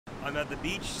I'm at the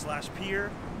beach slash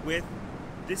pier with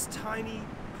this tiny,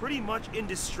 pretty much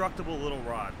indestructible little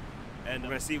rod. And I'm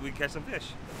gonna see if we can catch some fish.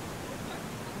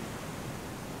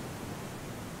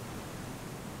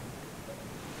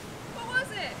 What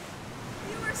was it?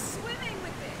 You were swimming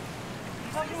with it.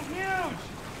 Something huge!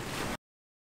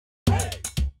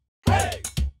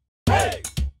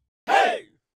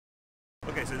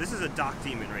 Okay, so this is a dock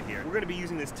demon right here. We're gonna be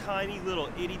using this tiny little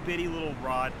itty bitty little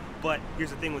rod, but here's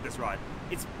the thing with this rod.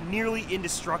 It's nearly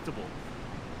indestructible.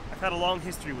 I've had a long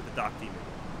history with the dock demon.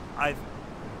 I've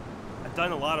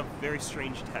done a lot of very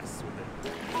strange tests with it.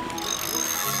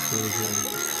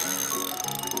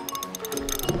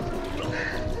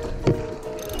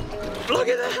 Look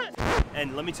at that!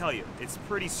 And let me tell you, it's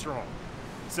pretty strong.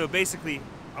 So basically,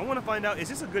 I want to find out, is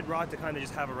this a good rod to kind of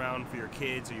just have around for your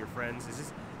kids or your friends?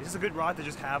 Is this a good rod to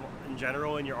just have in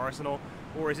general in your arsenal?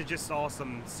 Or is it just all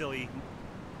some silly,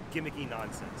 gimmicky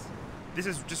nonsense? This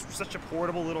is just such a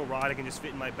portable little rod. It can just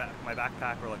fit in my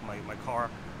backpack or like my car.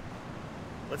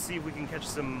 Let's see if we can catch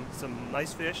some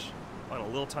nice fish on a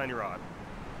little tiny rod.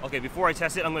 Okay, before I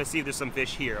test it, I'm gonna see if there's some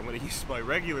fish here. I'm gonna use my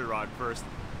regular rod first.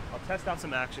 I'll test out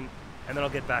some action and then I'll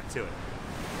get back to it.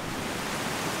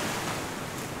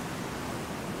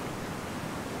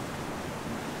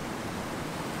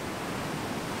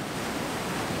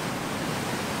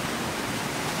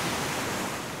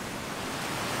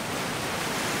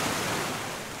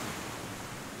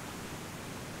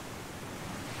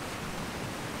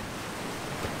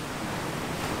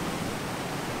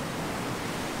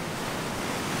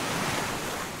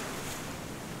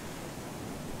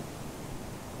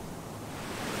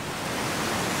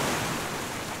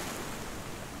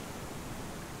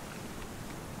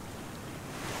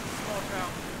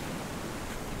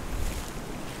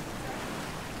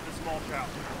 Trout.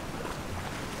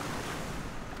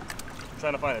 I'm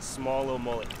trying to find a small little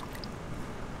mullet.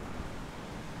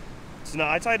 So now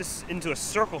I tied this into a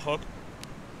circle hook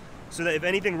so that if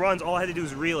anything runs, all I had to do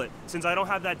is reel it. Since I don't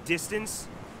have that distance,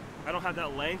 I don't have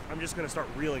that length, I'm just gonna start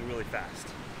reeling really fast.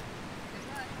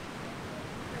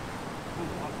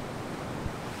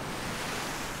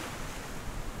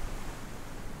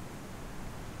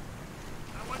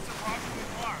 That went surprisingly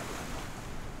far.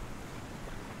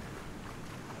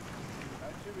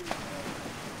 Should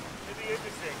be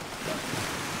interesting.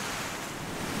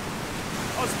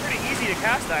 Oh, it's pretty easy to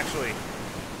cast actually,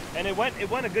 and it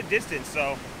went a good distance.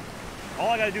 So all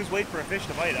I gotta do is wait for a fish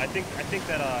to bite it. I think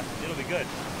that it'll be good.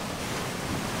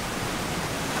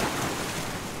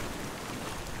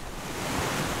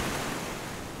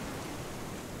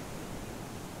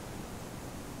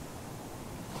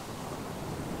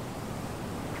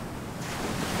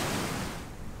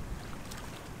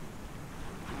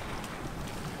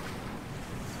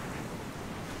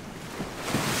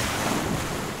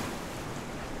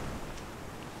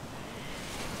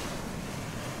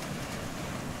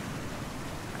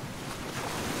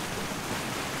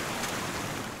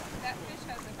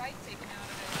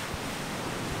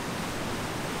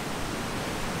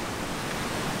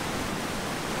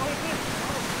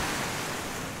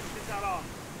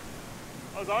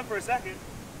 I was on for a second.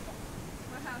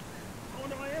 What happened? Oh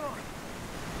no, I am on.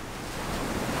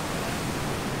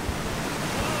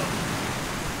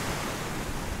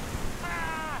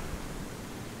 Ah!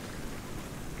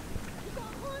 You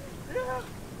got one? Yeah.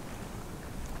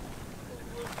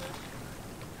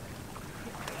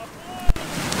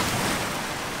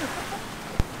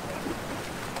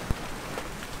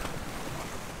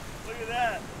 Look at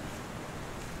that.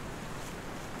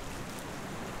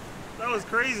 That was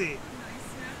crazy.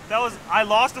 I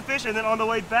lost the fish and then on the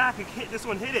way back, this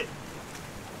one hit it.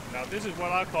 Now this is what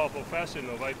I call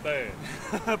professional right there.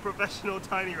 Professional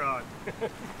tiny rod.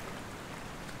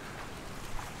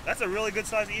 That's a really good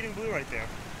size eating blue right there.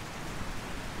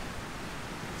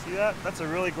 See that? That's a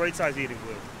really great size eating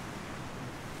blue.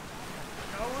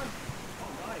 Got one?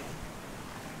 Oh, nice.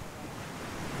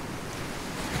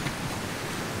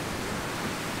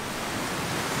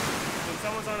 When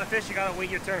someone's on a fish, you gotta wait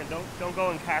your turn. Don't go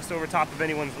and cast over top of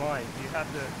anyone's line. You have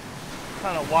to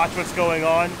kind of watch what's going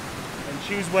on and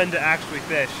choose when to actually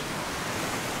fish.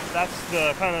 That's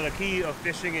the kind of the key of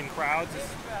fishing in crowds. Oh,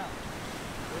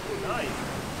 nice.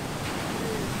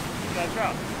 Look at that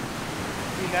trout.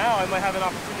 See, now I might have an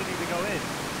opportunity to go in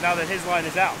now that his line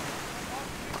is out.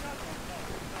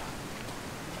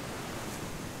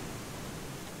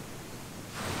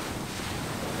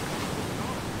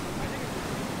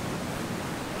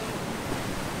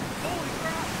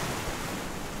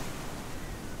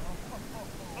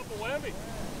 Whammy.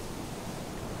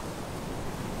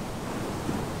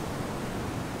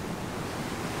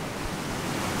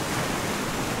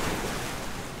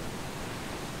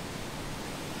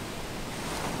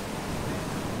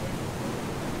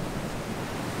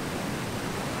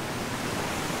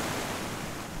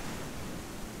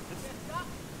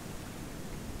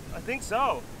 think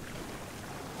so.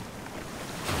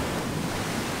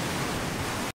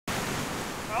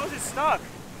 How is it stuck?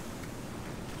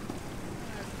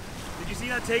 Did you see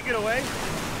that take it away?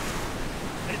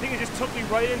 I think it just took me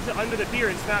right into under the pier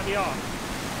and snapped me off.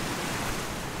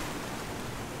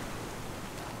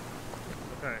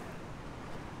 Okay.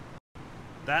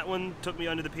 That one took me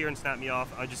under the pier and snapped me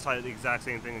off. I just tried the exact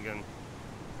same thing again.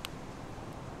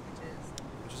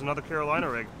 Which is another Carolina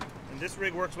rig. And this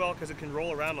rig works well because it can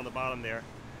roll around on the bottom there,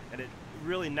 and it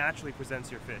really naturally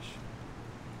presents your fish.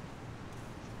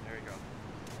 There you go.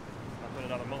 I'll put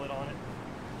another mullet on it.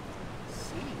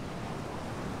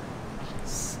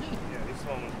 See? Yeah, these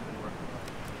small ones have been working well.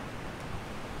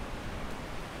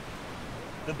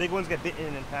 The big ones get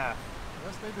bitten in half.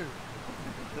 Yes, they do.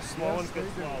 The small ones get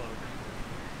swallowed.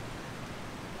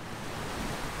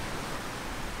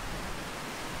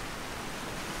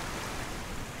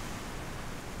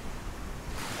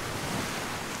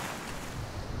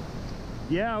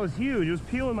 Yeah, it was huge. It was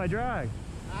peeling my drag.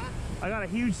 Huh? I got a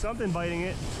huge something biting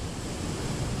it.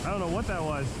 I don't know what that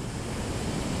was.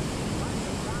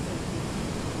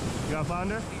 You got a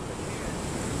flounder?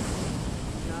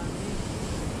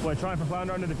 What, trying for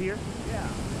flounder under the pier? Yeah.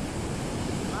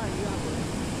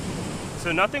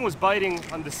 So nothing was biting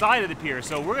on the side of the pier,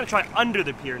 so we're gonna try under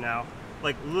the pier now.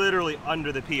 Like literally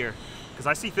under the pier. Because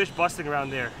I see fish busting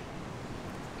around there.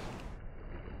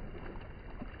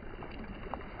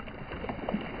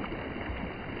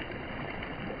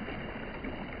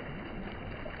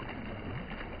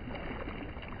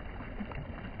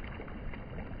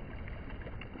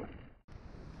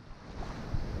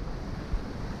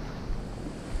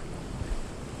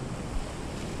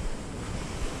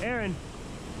 Aaron.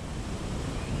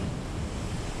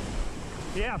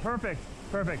 Yeah, perfect,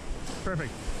 perfect,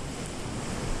 perfect.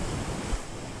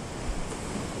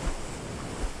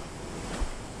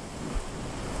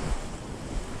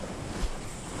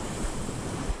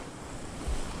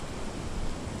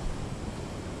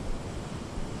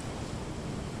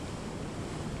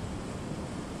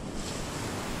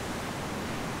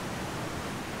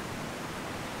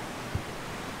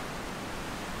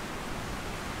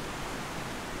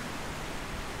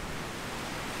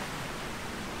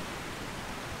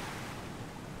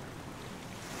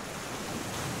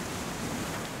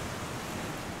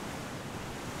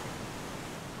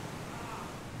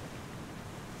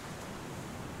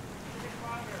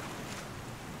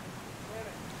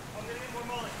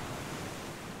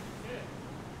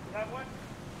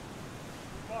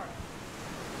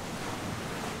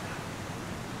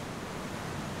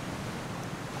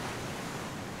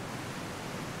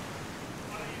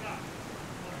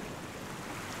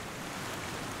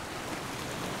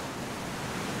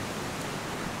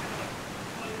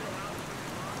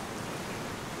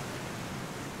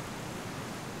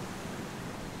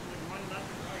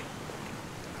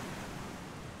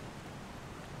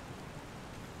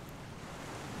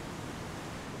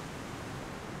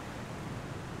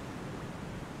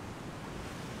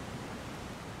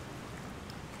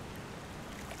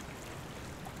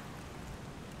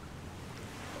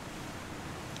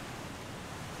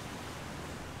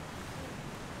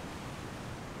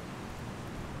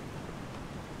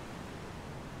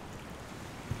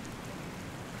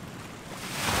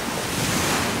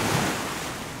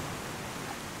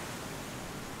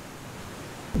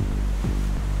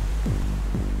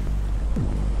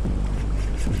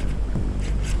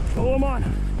 Oh, I'm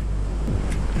on.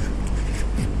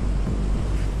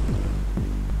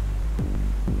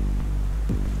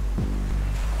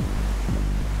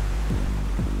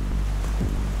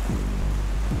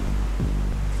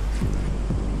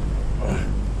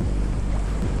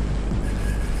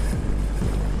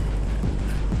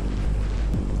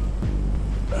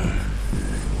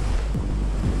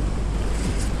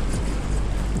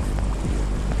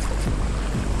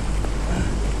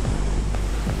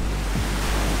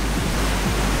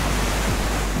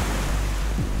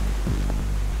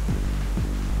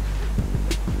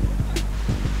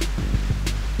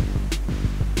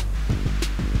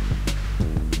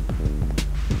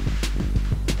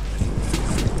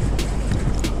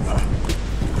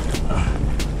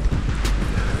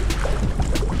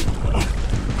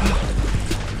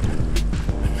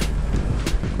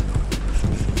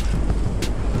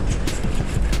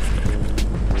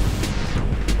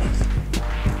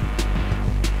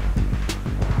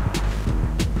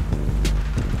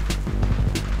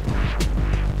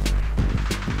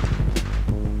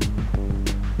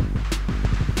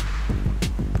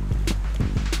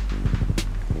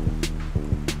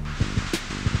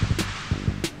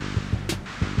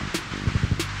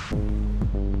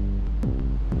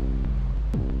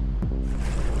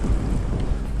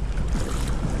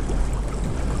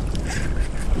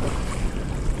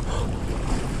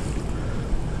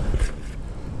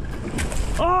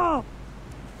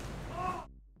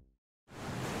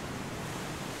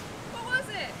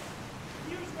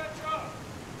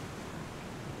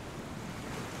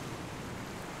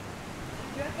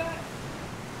 get that?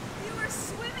 You were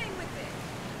swimming with it.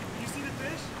 Did you see the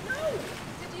fish? No.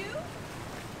 Did you?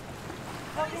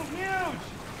 Fucking huge!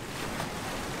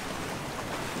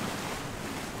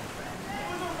 It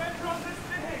was a red drum this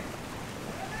big.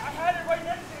 I had it right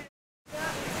next to it.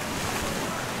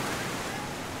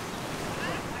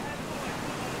 I had to put my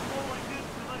foot on the pole like this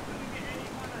so I couldn't get any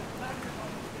kind of leverage on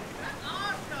this thing. That's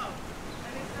awesome!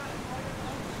 And it's got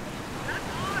that's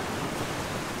awesome!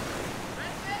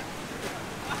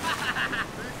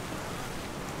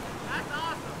 That's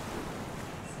awesome!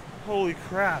 Holy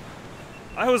crap.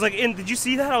 I was like did you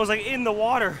see that? I was like in the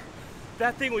water.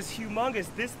 That thing was humongous.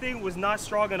 This thing was not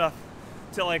strong enough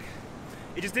to like,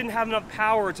 it just didn't have enough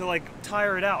power to like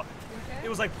tire it out. Okay. It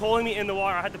was like pulling me in the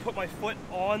water. I had to put my foot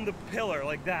on the pillar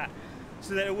like that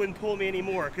so that it wouldn't pull me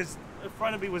anymore because in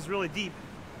front of me was really deep.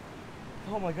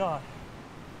 Oh my God.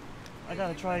 I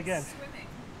gotta try again. Swimming.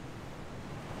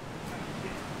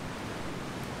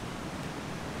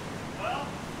 Well,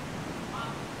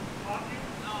 talk you?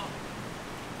 No.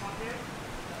 Talk you?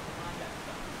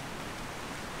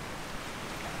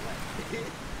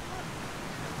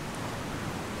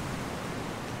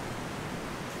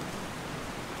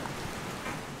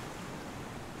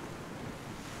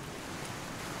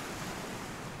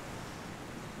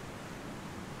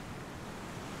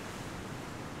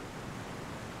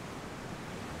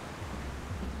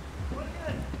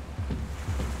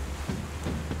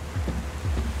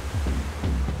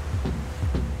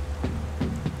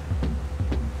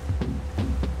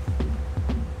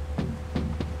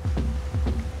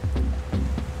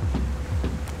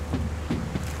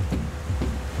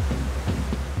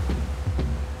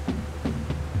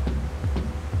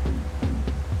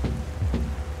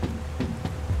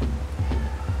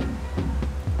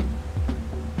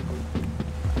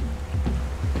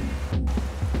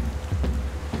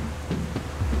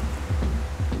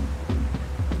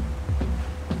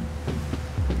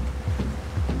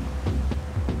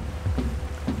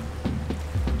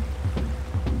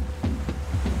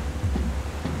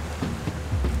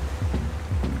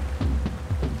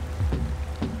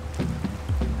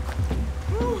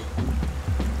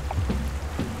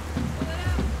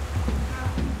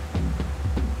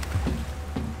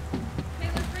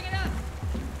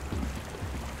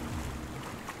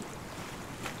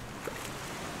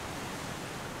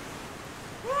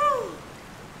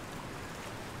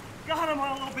 Got him on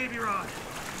a little baby rod.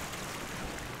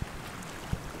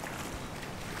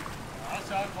 That's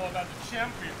how I call that the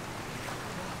champion.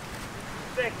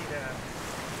 Thank you, Dad.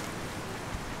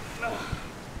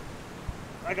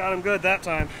 I got him good that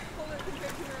time.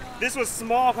 This was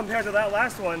small compared to that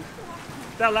last one.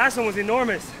 That last one was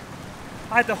enormous.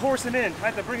 I had to horse him in. I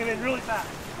had to bring him in really fast.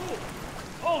 Ooh.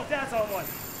 Oh, Dad's on one.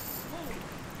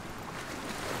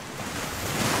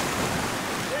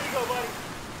 There you go, buddy.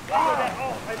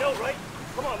 Oh, I know, right?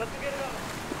 Come on, let's go get it up.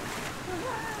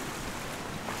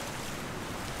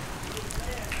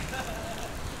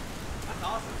 That's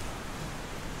awesome.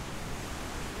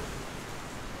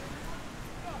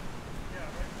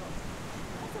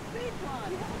 That's a big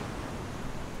one.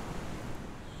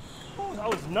 Oh, that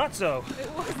was nutso.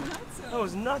 It was nutso. That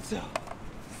was nutso.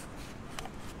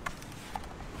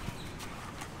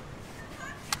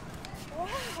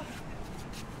 Wow.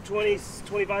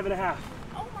 25 and a half.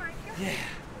 Oh my God. Yeah.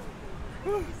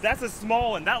 That's a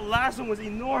small one. That last one was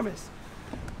enormous.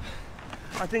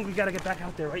 I think we gotta get back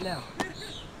out there right now. Oh, Brendon,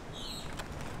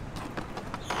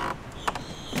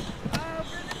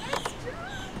 nice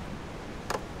job.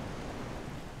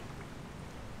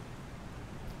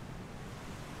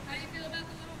 How do you feel about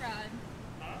the little rod?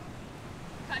 Huh?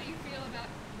 How do you feel about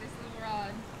this little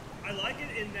rod? I like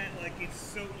it in that like it's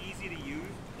so easy to use.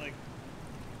 Like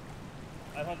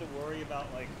I don't have to worry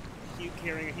about like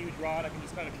carrying a huge rod. I can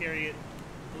just kind of carry it,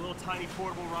 a little tiny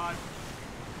portable rod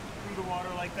through the water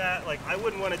like that. Like I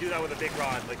wouldn't want to do that with a big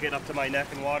rod, like get up to my neck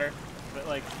in water. But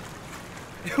like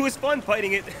it was fun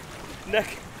fighting it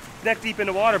neck deep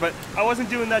into water, but I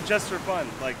wasn't doing that just for fun.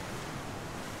 Like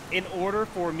in order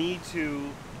for me to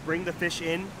bring the fish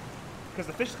in, because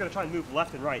the fish is gonna try and move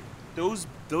left and right, those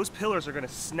pillars are gonna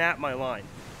snap my line.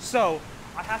 So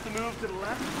I have to move to the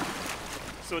left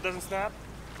so it doesn't snap.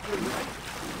 To the right,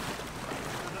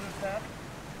 so it doesn't snap.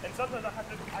 And sometimes I have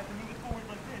to move it forward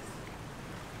like this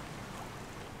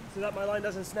so that my line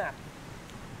doesn't snap.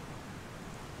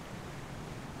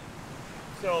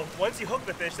 So once you hook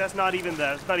the fish, that's not even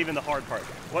the hard part.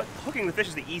 Hooking the fish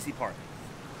is the easy part.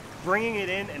 Bringing it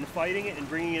in and fighting it and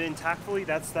bringing it in tactfully,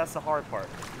 that's the hard part.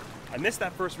 I missed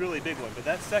that first really big one, but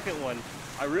that second one,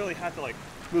 I really had to like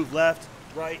move left,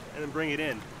 right, and then bring it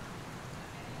in.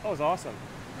 That was awesome.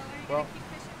 Well, are you Well, going to keep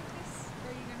fishing with this, or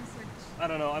are you going to switch? I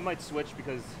don't know, I might switch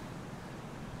because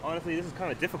honestly this is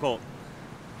kind of difficult.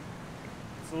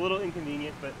 It's a little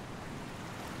inconvenient, but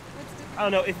I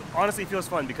don't know, it honestly feels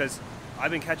fun because I've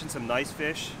been catching some nice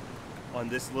fish on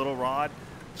this little rod.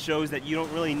 It shows that you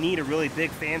don't really need a really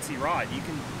big fancy rod. You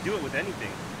can do it with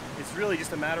anything. It's really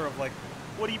just a matter of like,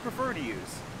 what do you prefer to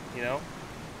use, you know?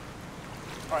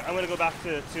 All right, I'm gonna go back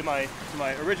to my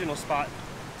original spot,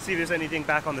 see if there's anything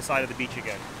back on the side of the beach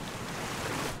again.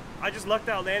 I just lucked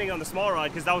out landing on the small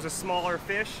rod because that was a smaller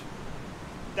fish.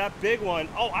 That big one,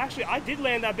 oh, actually, I did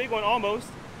land that big one almost.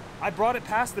 I brought it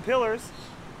past the pillars.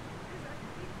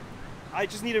 I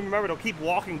just need to remember to keep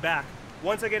walking back.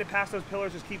 Once I get it past those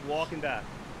pillars, just keep walking back.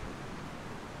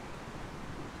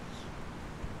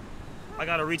 I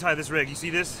gotta retie this rig. You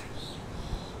see this?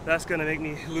 That's gonna make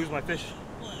me lose my fish.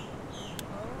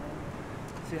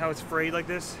 See how it's frayed like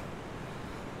this?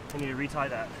 I need to retie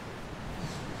that.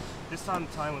 This time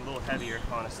the time went a little heavier,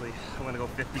 honestly. I'm gonna go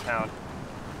 50 pound.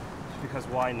 Because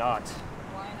why not?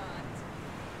 Why not?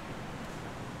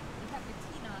 You have the T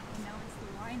knot and now it's the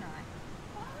why not.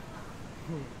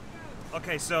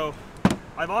 Okay, so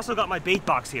I've also got my bait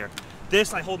box here.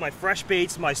 This, I hold my fresh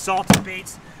baits, my salted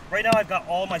baits. Right now I've got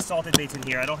all my salted baits in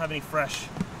here. I don't have any fresh,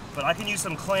 but I can use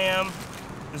some clam.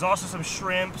 There's also some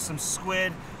shrimp, some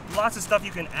squid, lots of stuff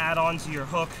you can add on to your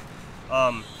hook.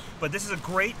 But this is a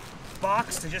great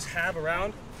box to just have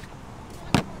around.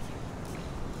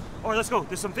 All right, let's go.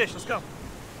 There's some fish. Let's go.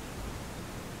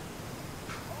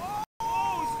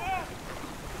 Oh, snap!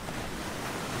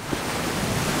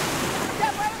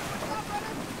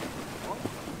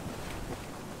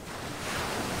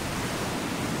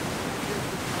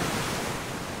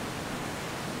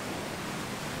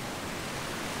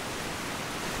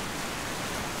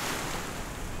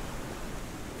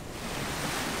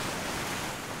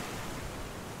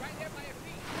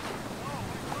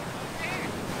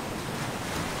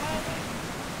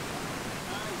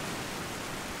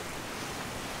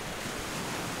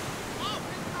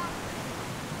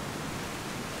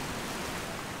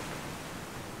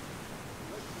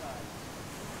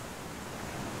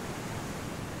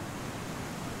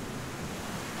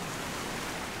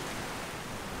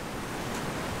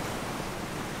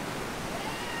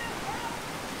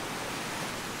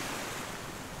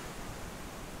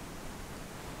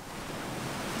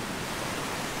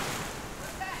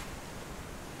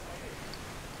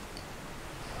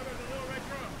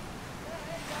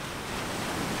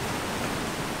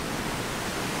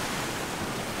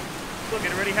 Look,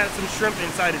 it already has some shrimp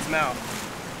inside its mouth.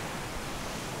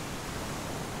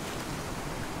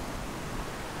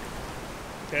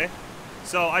 Okay,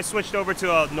 so I switched over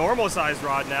to a normal sized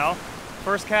rod now.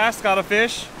 First cast, got a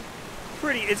fish.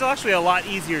 It's actually a lot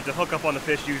easier to hook up on the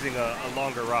fish using a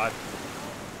longer rod.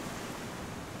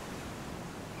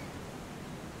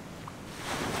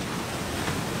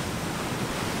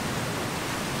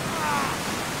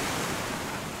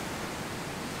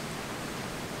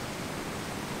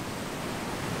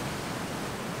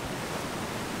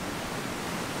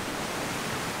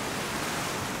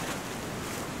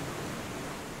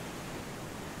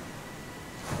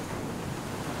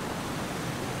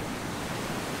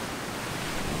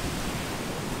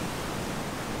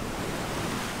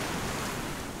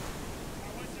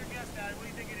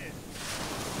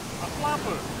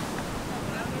 Flopper.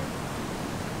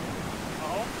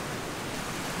 Oh.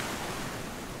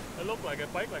 It looked like a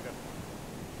bite like a.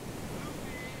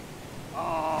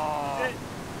 Oh.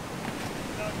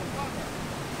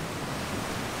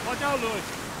 Watch out, Louis.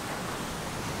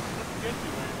 That's against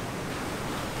you, man.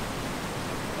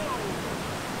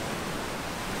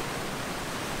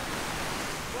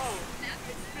 Whoa.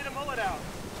 It spit a mullet out.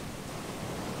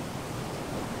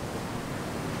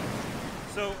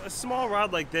 So a small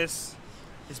rod like this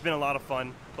has been a lot of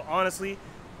fun, but honestly,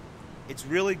 it's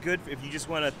really good if you just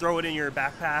want to throw it in your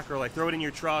backpack or like throw it in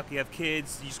your truck. You have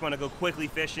kids, you just want to go quickly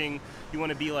fishing, you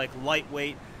want to be like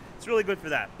lightweight. It's really good for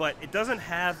that, but it doesn't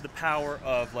have the power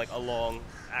of like a long,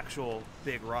 actual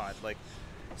big rod. Like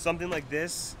something like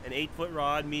this, an 8-foot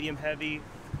rod, medium heavy,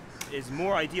 is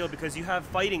more ideal because you have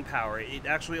fighting power. It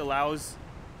actually allows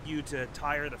you to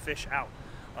tire the fish out.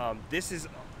 This is,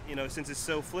 you know, since it's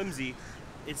so flimsy,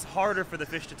 it's harder for the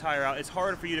fish to tire out. It's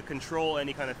harder for you to control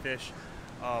any kind of fish.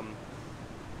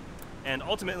 And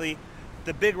ultimately,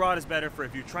 the big rod is better for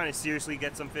if you're trying to seriously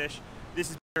get some fish.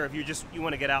 This is better if you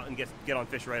want to get out and get on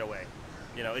fish right away.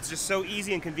 You know, it's just so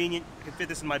easy and convenient. I can fit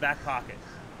this in my back pocket.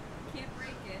 Can't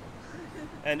break it.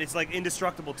 And it's like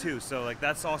indestructible too. So like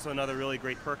that's also another really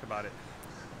great perk about it.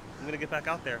 I'm gonna get back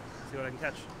out there, see what I can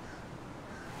catch.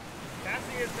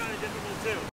 Casting is kind of difficult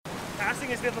too.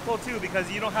 Casting is difficult too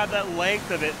because you don't have that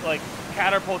length of it. Like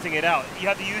catapulting it out. You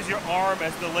have to use your arm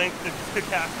as the length to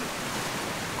cast it.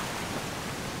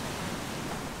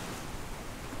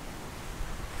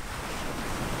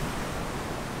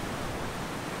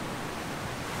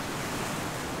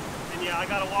 And yeah, I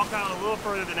gotta walk out a little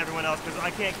further than everyone else because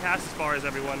I can't cast as far as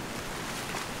everyone.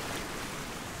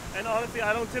 And honestly,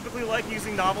 I don't typically like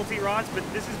using novelty rods, but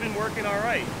this has been working all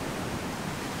right.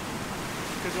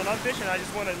 Because when I'm fishing, I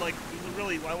just want to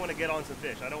I want to get on some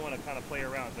fish. I don't want to kind of play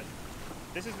around, but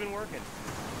this has been working.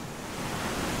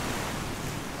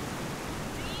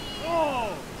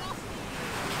 Oh!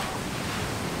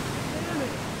 Damn it!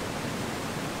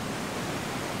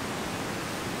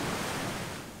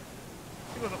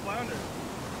 It was a flounder.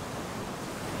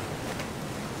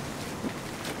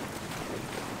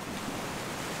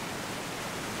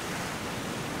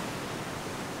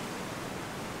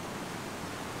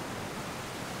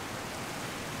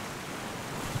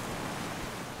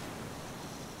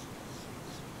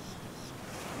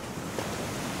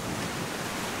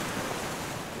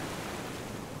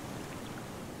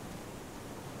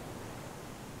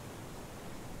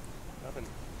 Nothing.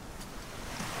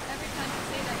 Every time you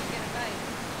say that, you get a bite.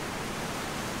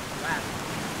 Wow.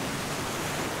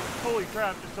 Holy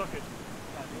crap, just took it.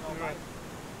 Yeah, big old Right. bite.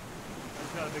 I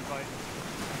just got a big bite.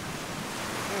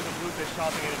 There's a bluefish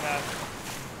chopping it in half.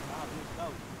 Wow, blue snow.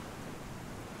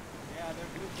 Yeah,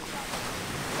 they're bluefish out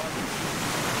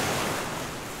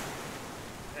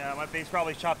there. Yeah, my bait's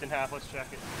probably chopped in half. Let's check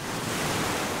it.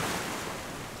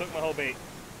 Took my whole bait.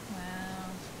 Wow.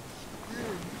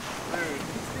 Rude. Rude.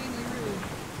 Extremely rude.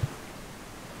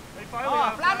 They finally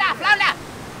Oh, flounder, flounder!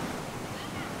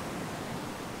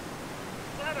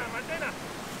 Flounder, Martina!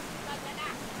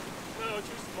 No,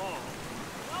 too small.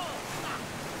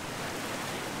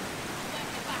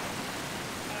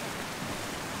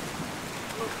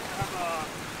 Look, I have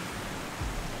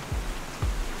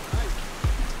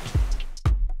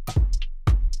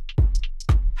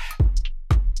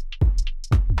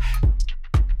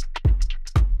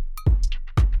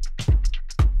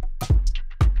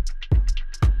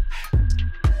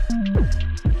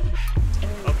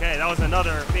Okay, that was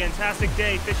another fantastic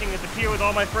day fishing at the pier with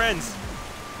all my friends.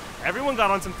 Everyone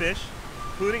got on some fish,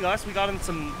 including us. We got on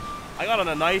some, I got on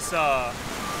a nice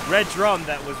red drum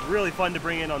that was really fun to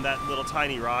bring in on that little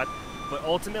tiny rod. But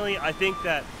ultimately, I think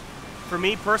that for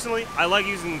me personally, I like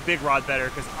using big rod better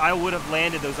because I would have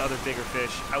landed those other bigger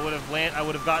fish. I would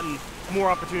have gotten more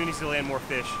opportunities to land more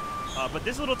fish. But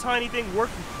this little tiny thing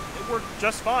worked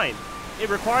just fine. It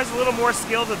requires a little more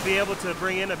skill to be able to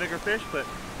bring in a bigger fish, but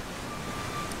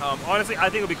honestly, I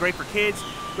think it would be great for kids,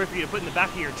 great for you to put in the back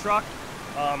of your truck.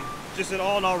 Just an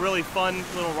all in all really fun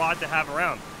little rod to have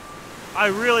around. I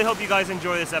really hope you guys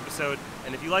enjoy this episode,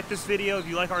 and if you like this video, if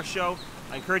you like our show,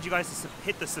 I encourage you guys to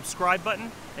hit the subscribe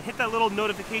button and hit that little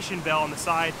notification bell on the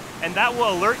side, and that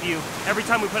will alert you every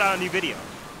time we put out a new video.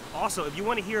 Also, if you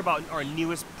want to hear about our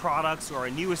newest products or our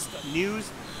newest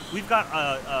news, we've got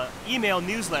an email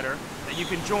newsletter that you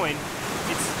can join.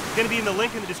 It's going to be in the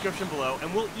link in the description below,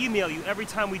 and we'll email you every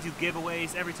time we do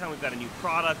giveaways, every time we've got a new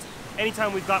product,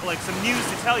 anytime we've got like some news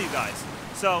to tell you guys.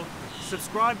 So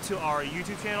subscribe to our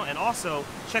YouTube channel and also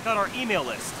check out our email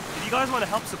list. If you guys want to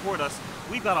help support us,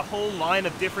 we've got a whole line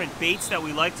of different baits that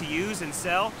we like to use and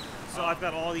sell. So I've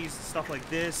got all these stuff like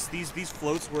this. These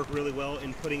floats work really well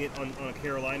in putting it on a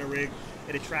Carolina rig.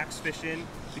 It attracts fish in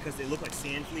because they look like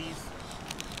sand fleas.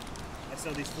 I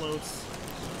sell these floats.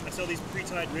 I sell these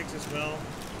pre-tied rigs as well.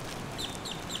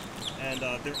 And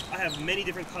I have many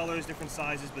different colors, different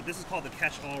sizes, but this is called the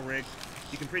catch-all rig.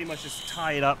 You can pretty much just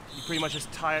tie it up. You pretty much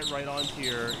just tie it right onto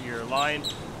your line.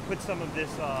 Put some of this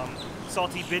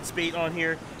salty bits bait on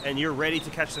here, and you're ready to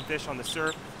catch some fish on the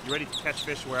surf. You're ready to catch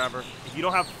fish wherever. If you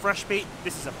don't have fresh bait,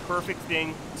 this is a perfect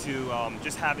thing to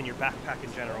just have in your backpack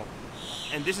in general.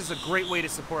 And this is a great way to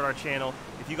support our channel.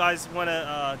 If you guys want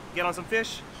to get on some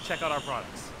fish, check out our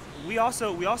products. We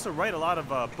also write a lot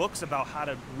of books about how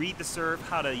to read the surf,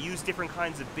 how to use different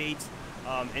kinds of baits.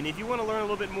 And if you want to learn a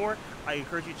little bit more, I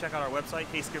encourage you to check out our website,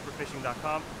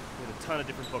 HeySkipperFishing.com, with a ton of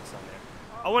different books on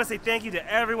there. I want to say thank you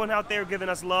to everyone out there giving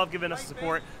us love, giving us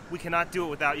support. We cannot do it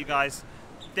without you guys.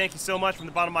 Thank you so much from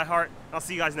the bottom of my heart. I'll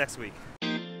see you guys next week.